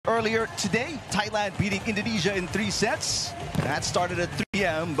earlier today, Thailand beating Indonesia in 3 sets. That started at 3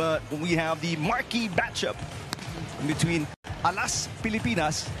 p.m., but we have the marquee matchup between Alas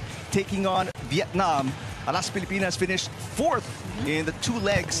Pilipinas taking on Vietnam. Alas Pilipinas finished 4th in the 2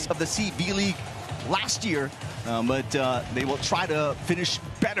 legs of the V.League last year, but they will try to finish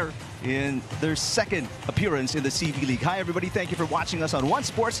better in their 2nd appearance in the V.League. Hi everybody, thank you for watching us on One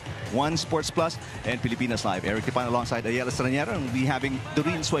Sports, One Sports Plus, and Pilipinas Live. Eric Tipan alongside Ayala Saraniera, and we'll be having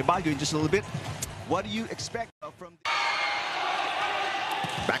Doreen Suaybago in just a little bit. What do you expect from the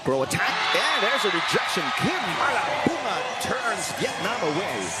back row attack? And there's a rejection. Kim Malabunga turns Vietnam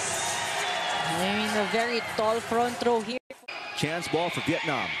away. I mean, a very tall front throw here. Chance ball for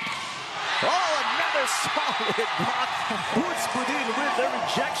Vietnam. Oh, another solid block. Boots Budin with the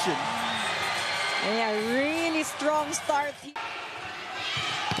rejection. Yeah, really strong start here.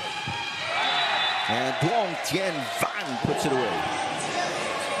 And Duong Tien Van puts it away.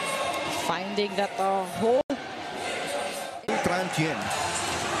 Finding that hole. Tran Tien.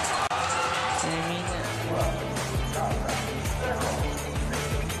 I mean,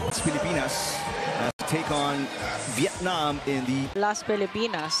 Pilipinas take on Vietnam in the Las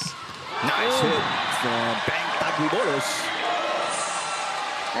Pilipinas. nice hit from Bang Taguibolos.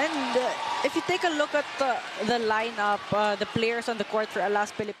 And if you take a look at the lineup, the players on the court for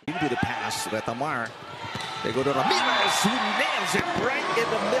Las Pilipinas. Into the pass, Retamar. They go to Ramirez, who nails it right in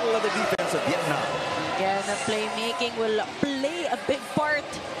the middle of the defense of Vietnam. Again, the playmaking will play a big part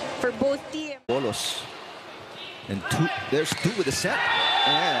for both teams. Bolos. And there's 2 with the set.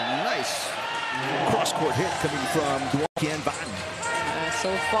 And nice cross-court hit coming from Duong Tien Van.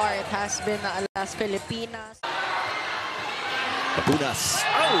 So far, it has been Las Pilipinas. Bagunas.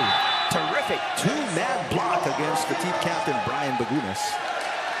 Oh, terrific 2-man block against the team captain, Brian Bagunas.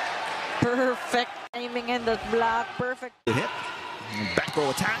 Perfect timing in the block. Perfect. The hit. Back row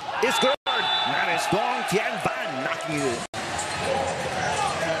attack is good. That is Duong Tien Van knocking it in.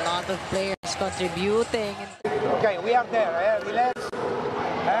 A lot of players contributing. Okay, we are there. Relax.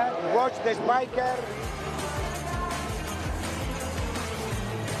 Watch the spiker.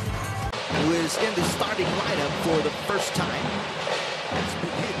 Who is in the starting lineup for the first time.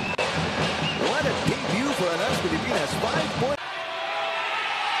 What a debut for Alas Pilipinas. 5 points.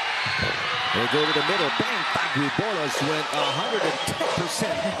 They go to the middle. Bang! Taguibolos went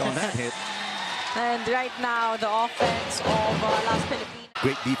 110% on that hit. And right now, the offense of Las Pilipinas.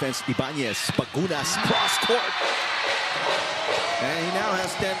 Great defense, Ibanez. Bagunas cross court. And he now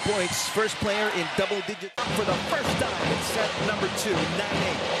has 10 points. First player in double digits for the first time in set number 2,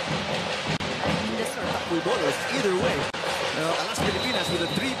 9-8. Taguibolos either way. Alas Pilipinas with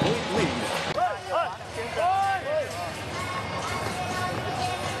a 3-point lead.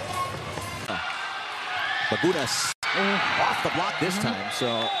 Bagunas off the block this time, so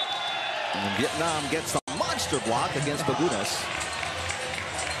Vietnam gets a monster block against Bagunas.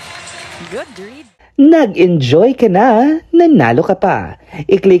 Good read. Nag-enjoy ka na? Nanalo ka pa.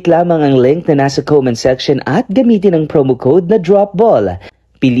 I-click lamang ang link na nasa comment section at gamitin ang promo code na DROPBALL.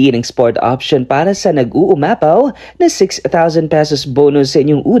 Piliin ang sport option para sa nag-uumapaw na 6,000 pesos bonus sa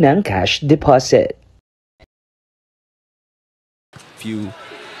inyong unang cash deposit. Few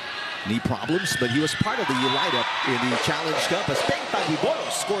knee problems, but he was part of the lineup in the Challenge Cup as Bang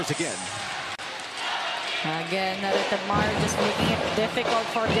Taguibolos scores again. Again, Retamar just making it difficult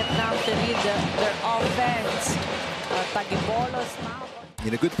for Vietnam to lead their offense. Taguibolos now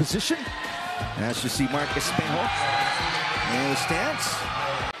in a good position, as you see Marcus Espejo in the stance.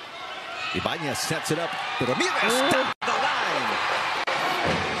 Ibanez sets it up to Ramirez down the line.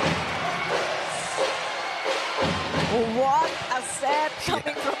 What a set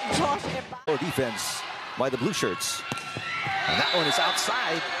coming from Josh Ibanez. Or defense by the blue shirts. And that one is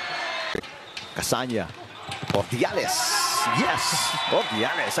outside. Casanya. Ordiales. Yes.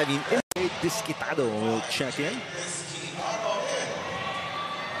 Ordiales. I mean, Disquitado will check in.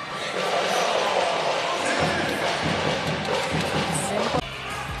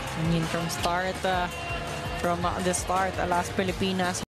 I mean, from the start, Las Pilipinas